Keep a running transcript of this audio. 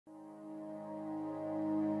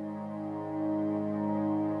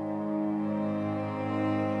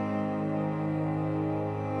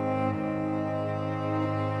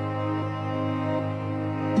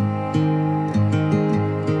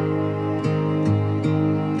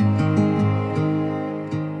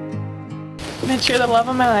Mitch, you're the love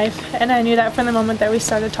of my life, and I knew that from the moment that we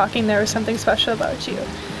started talking there was something special about you.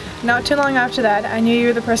 Not too long after that, I knew you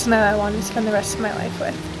were the person that I wanted to spend the rest of my life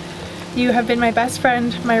with. You have been my best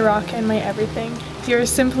friend, my rock, and my everything. You're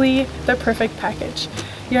simply the perfect package.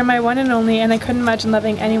 You're my one and only, and I couldn't imagine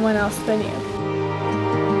loving anyone else than you.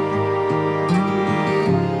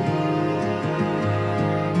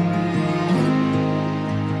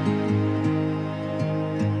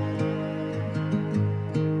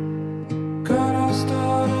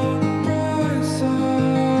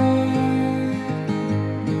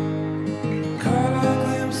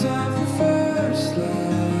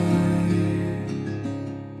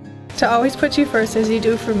 To always put you first as you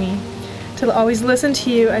do for me, to always listen to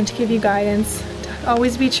you and to give you guidance, to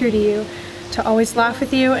always be true to you, to always laugh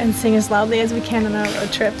with you and sing as loudly as we can on our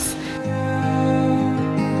road trips.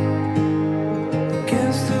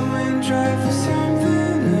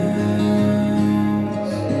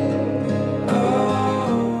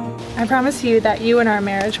 I promise you that you and our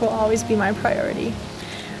marriage will always be my priority.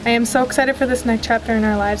 I am so excited for this next chapter in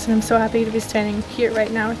our lives, and I'm so happy to be standing here right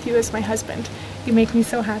now with you as my husband. You make me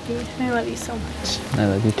so happy, and I love you so much. I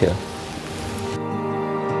love you too.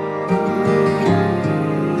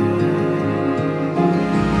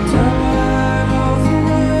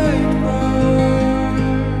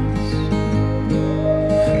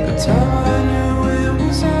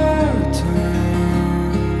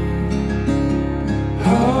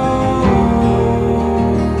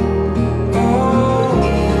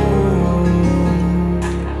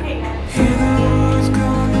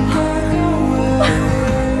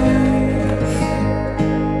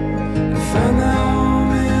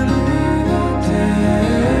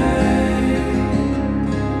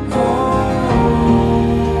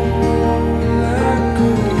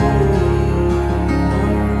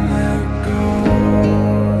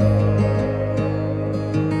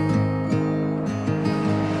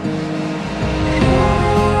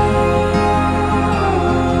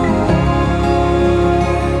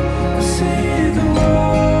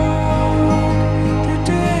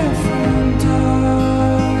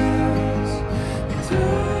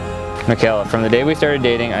 Mikaela, from the day we started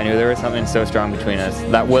dating, I knew there was something so strong between us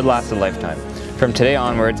that would last a lifetime. From today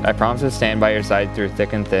onwards, I promise to stand by your side through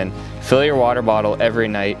thick and thin, fill your water bottle every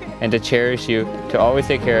night, and to cherish you, to always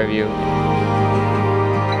take care of you.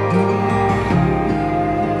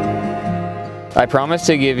 I promise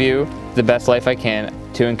to give you the best life I can,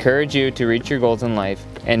 to encourage you to reach your goals in life,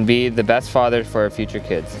 and be the best father for our future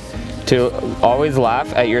kids. To always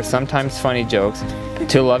laugh at your sometimes funny jokes,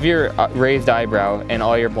 to love your raised eyebrow and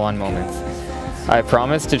all your blonde moments. I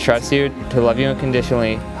promise to trust you, to love you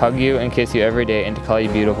unconditionally, hug you and kiss you every day, and to call you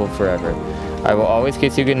beautiful forever. I will always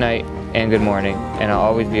kiss you goodnight and good morning, and I'll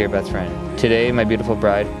always be your best friend. Today, my beautiful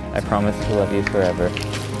bride, I promise to love you forever.